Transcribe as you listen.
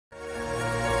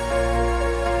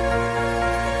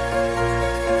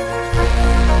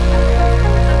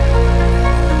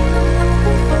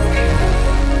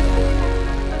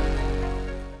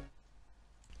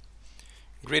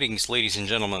Greetings, ladies and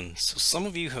gentlemen. So some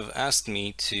of you have asked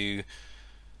me to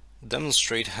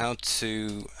demonstrate how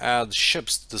to add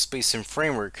ships to the Space Sim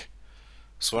framework.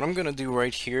 So what I'm gonna do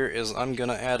right here is I'm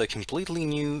gonna add a completely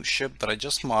new ship that I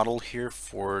just modeled here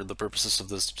for the purposes of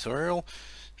this tutorial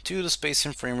to the Space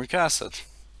Sim framework asset.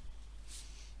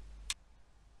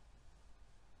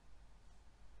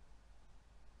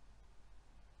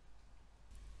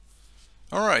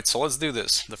 Alright, so let's do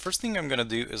this. The first thing I'm gonna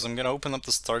do is I'm gonna open up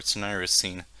the start scenario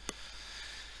scene.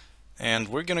 And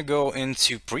we're gonna go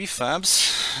into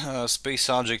prefabs, space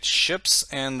object ships,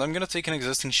 and I'm gonna take an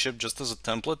existing ship just as a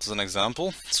template, as an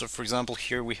example. So for example,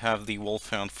 here we have the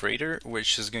Wolfhound Freighter,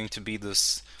 which is going to be a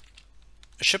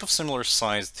ship of similar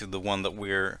size to the one that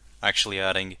we're actually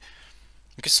adding.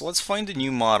 Okay, so let's find a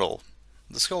new model.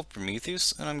 This is called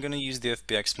Prometheus, and I'm gonna use the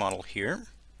FBX model here.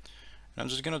 And I'm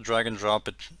just gonna drag and drop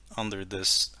it under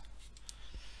this.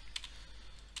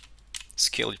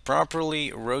 Scale it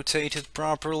properly, rotate it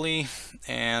properly,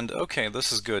 and okay,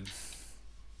 this is good.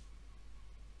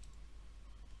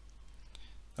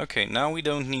 Okay, now we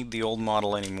don't need the old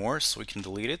model anymore, so we can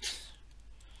delete it.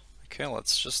 Okay,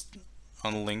 let's just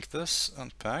unlink this,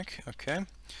 unpack, okay.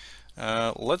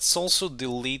 Let's also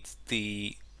delete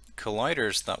the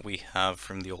colliders that we have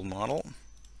from the old model.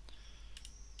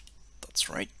 That's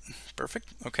right, perfect,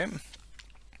 okay.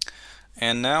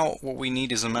 And now what we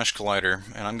need is a mesh collider,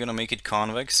 and I'm gonna make it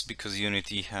convex because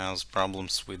Unity has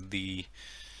problems with the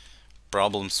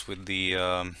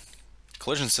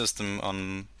collision system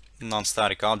on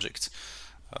non-static objects.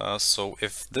 So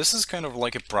if this is kind of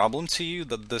like a problem to you,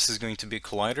 that this is going to be a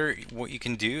collider, what you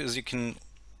can do is you can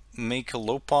make a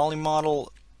low poly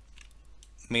model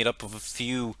made up of a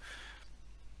few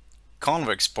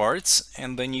convex parts,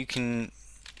 and then you can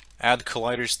add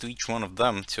colliders to each one of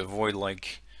them to avoid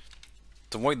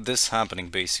this happening,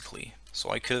 basically.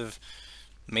 So I could have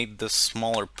made this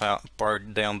smaller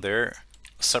part down there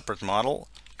a separate model,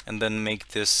 and then make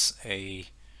this a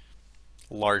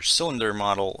large cylinder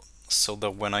model, so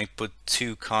that when I put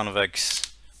two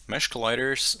convex mesh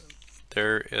colliders,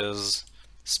 there is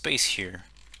space here.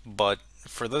 But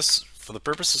for the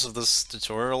purposes of this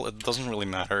tutorial, it doesn't really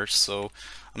matter, so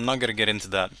I'm not gonna get into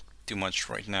that too much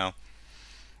right now.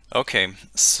 Okay,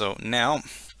 so now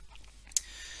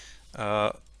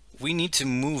we need to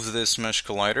move this mesh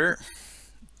collider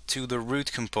to the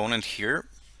root component here,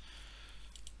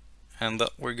 and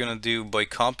that we're gonna do by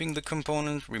copying the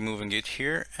component, removing it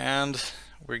here, and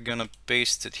we're gonna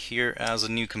paste it here as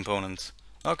a new component.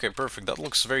 Okay, perfect, that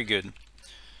looks very good.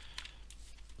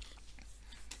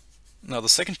 Now the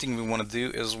second thing we want to do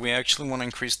is we actually want to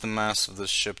increase the mass of this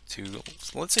ship to,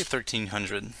 let's say,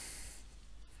 1300.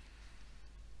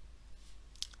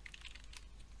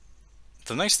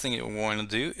 The next thing we want to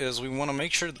do is we want to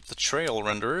make sure that the trail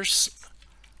renderers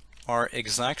are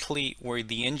exactly where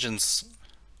the engines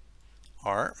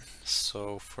are.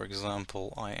 So for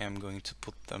example, I am going to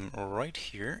put them right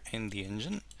here in the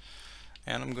engine,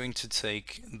 and I'm going to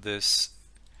take this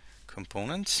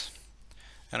component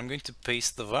and I'm going to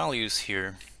paste the values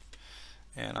here,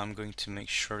 and I'm going to make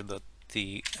sure that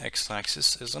the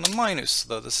x-axis is on a minus,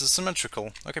 so that this is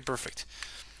symmetrical. Okay, perfect.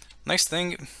 Next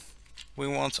thing, we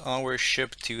want our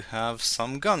ship to have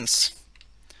some guns.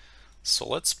 So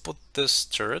let's put this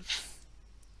turret.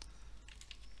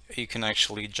 You can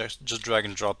actually just drag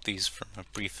and drop these from a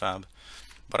prefab,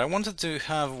 but I wanted to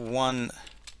have one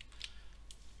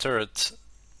turret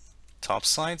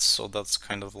topside, so that's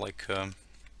kind of like a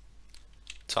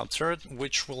top turret,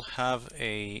 which will have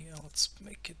a, let's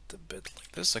make it a bit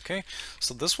like this. Okay,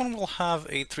 so this one will have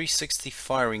a 360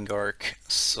 firing arc,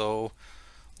 so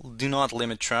do not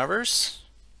limit traverse.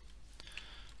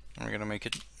 And we're gonna make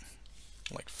it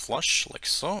like flush, like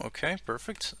so. Okay,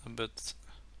 perfect. A bit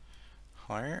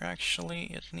higher, actually,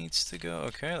 it needs to go.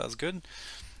 Okay, that's good.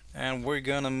 And we're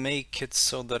gonna make it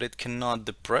so that it cannot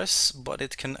depress, but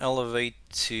it can elevate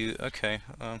to, okay,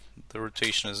 the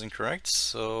rotation is incorrect,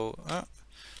 so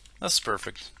that's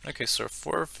perfect. Okay, so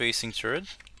forward facing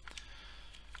turret,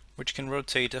 which can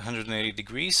rotate 180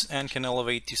 degrees and can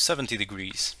elevate to 70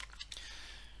 degrees.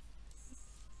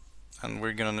 And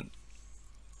we're gonna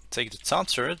take the top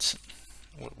turret,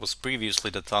 what was previously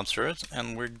the top turret,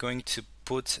 and we're going to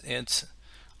put it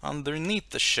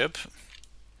underneath the ship,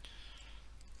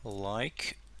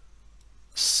 like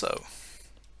so.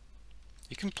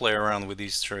 You can play around with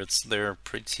these turrets, they're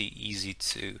pretty easy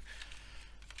to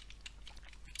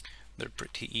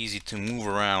move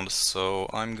around, so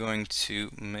I'm going to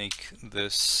make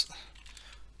this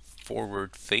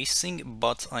forward facing,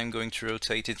 but I'm going to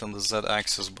rotate it on the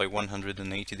z-axis by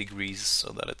 180 degrees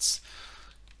so that it's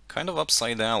kind of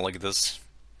upside down like this.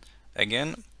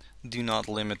 Again, Do not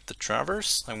limit the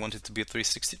traverse. I want it to be a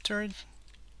 360 turret.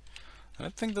 And I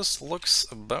think this looks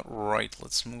about right.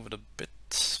 Let's move it a bit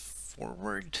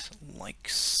forward, like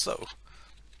so.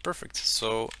 Perfect.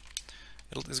 So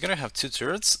it's gonna have 2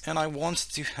 turrets, and I want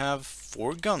to have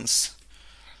 4 guns.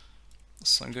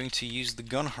 So I'm going to use the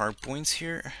gun hardpoints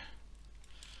here.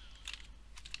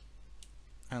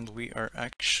 And we are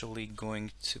actually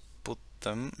going to put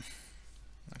them...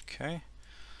 Okay.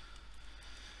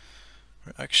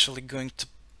 We're actually going to...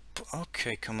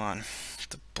 Okay, come on.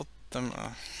 To put them...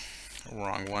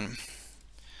 wrong one.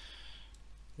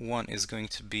 One is going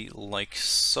to be like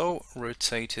so,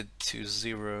 rotated to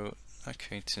 0,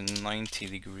 okay, to 90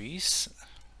 degrees.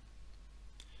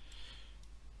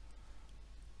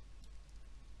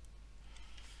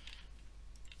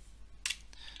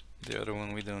 The other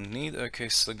one we don't need. Okay,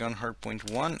 so gun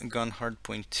hardpoint 1, gun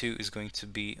hardpoint 2 is going to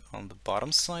be on the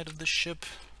bottom side of the ship.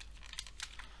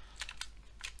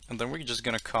 And then we're just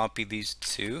gonna copy these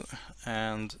two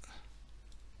and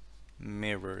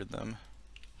mirror them.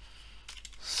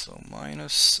 So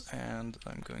minus, and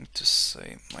I'm going to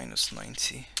say minus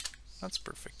 90. That's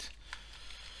perfect.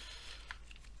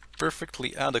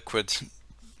 Perfectly adequate.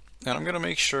 And I'm gonna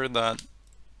make sure that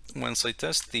once I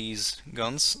test these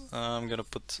guns, I'm gonna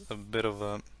put a bit of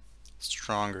a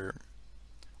stronger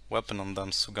weapon on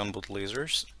them, so gunboat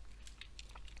lasers.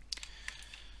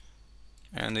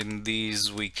 And in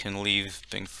these we can leave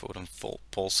ping photon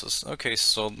pulses. Okay,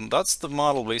 so that's the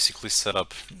model basically set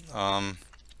up.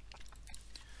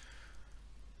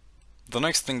 The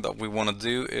next thing that we want to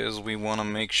do is we want to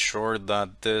make sure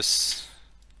that this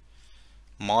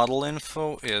model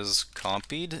info is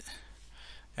copied,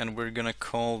 and we're gonna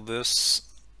call this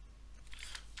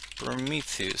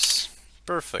Prometheus.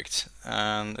 Perfect.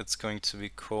 And it's going to be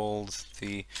called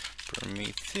the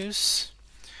Prometheus.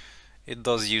 It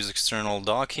does use external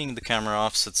docking. The camera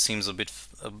offset seems a bit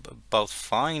about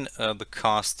fine. The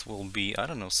cost will be, I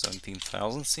don't know,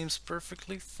 17,000 seems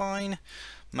perfectly fine.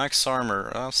 Max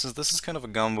armor, since this is kind of a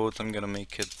gunboat, I'm gonna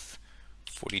make it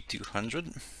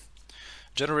 4,200.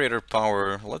 Generator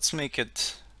power, let's make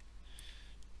it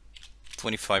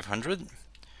 2,500.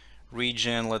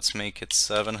 Regen, let's make it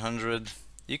 700.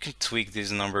 You can tweak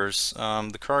these numbers.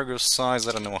 The cargo size,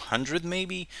 I don't know, 100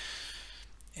 maybe.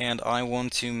 And I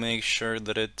want to make sure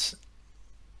that it...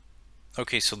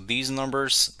 Okay, so these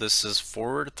numbers, this is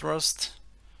forward thrust.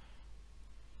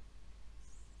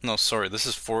 No, sorry, this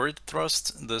is forward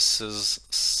thrust. This is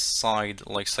side,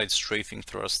 like side strafing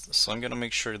thrust. So I'm gonna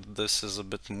make sure that this is a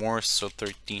bit more, so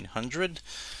 1300.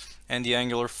 And the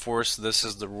angular force, this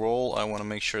is the roll. I want to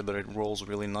make sure that it rolls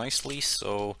really nicely.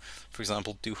 So, for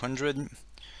example, 200.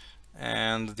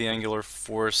 And the angular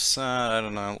force, I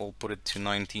don't know, I'll put it to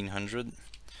 1900.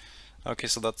 Okay,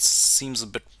 so that seems a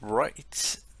bit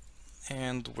right.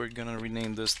 And we're gonna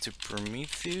rename this to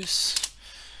Prometheus.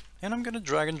 And I'm gonna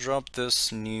drag and drop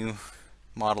this new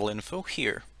model info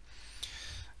here.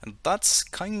 And that's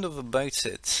kind of about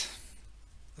it,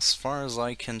 as far as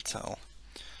I can tell.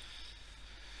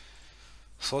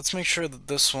 So let's make sure that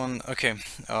this one, okay,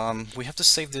 we have to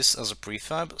save this as a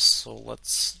prefab, so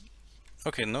let's,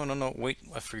 okay, no, wait,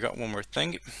 I forgot one more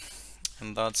thing,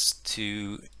 and that's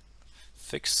to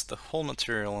fix the whole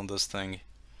material on this thing.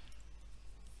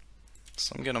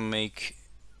 So I'm gonna make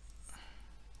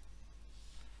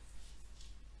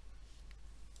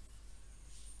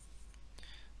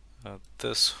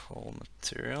this whole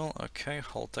material, okay,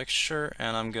 whole texture,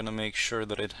 and I'm gonna make sure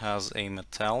that it has a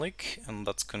metallic, and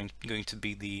that's going to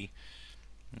be the,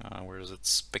 where is it,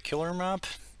 specular map,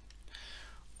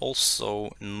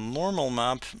 also normal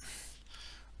map,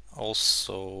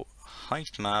 also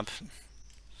height map,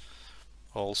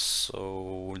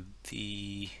 also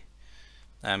the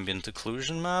ambient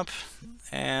occlusion map,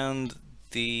 and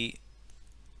the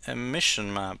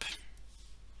emission map.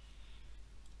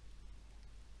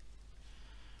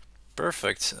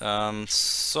 Perfect.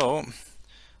 So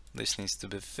this needs to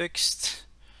be fixed,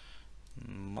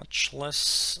 much less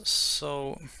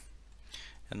so,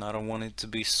 and I don't want it to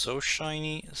be so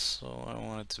shiny, so I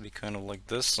want it to be kind of like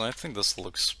this. I think this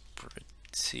looks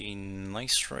pretty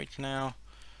nice right now.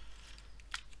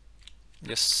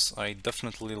 Yes, I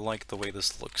definitely like the way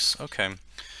this looks. Okay,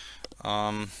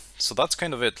 so that's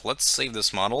kind of it. Let's save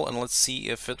this model and let's see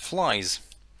if it flies.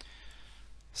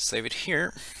 Save it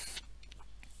here.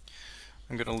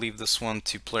 I'm gonna leave this one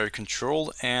to player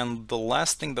controlled, and the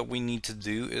last thing that we need to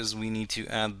do is we need to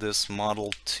add this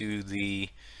model to the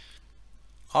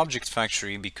object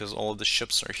factory, because all of the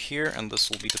ships are here, and this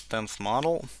will be the 10th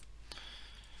model.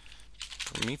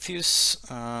 Prometheus,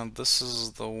 this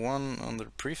is the one under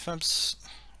prefabs.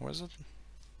 Where is it?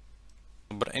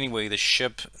 But anyway, the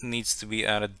ship needs to be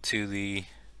added to the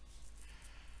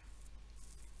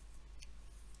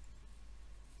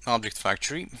object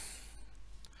factory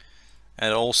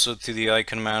and also to the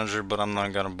icon manager, but I'm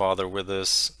not gonna bother with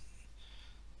this.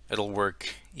 It'll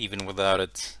work even without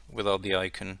it, without the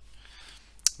icon.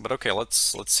 But okay,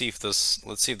 let's see if this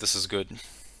is good.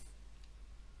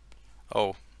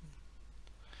 Oh,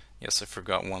 yes, I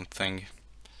forgot one thing.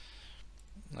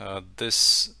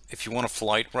 This, if you want to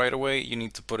flight right away, you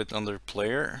need to put it under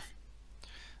player,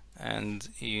 and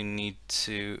you need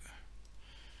to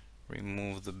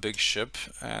remove the big ship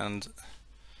and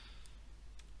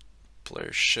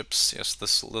player ships. Yes,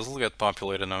 this will get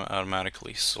populated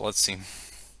automatically. So let's see.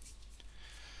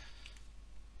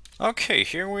 Okay,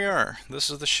 here we are. This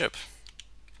is the ship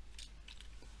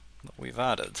that we've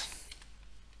added.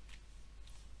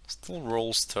 Still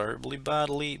rolls terribly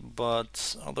badly,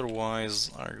 but otherwise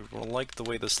I like the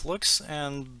way this looks,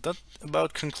 and that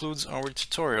about concludes our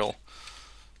tutorial.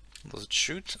 Does it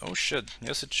shoot? Oh shit,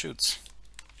 yes it shoots.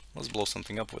 Let's blow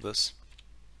something up with this.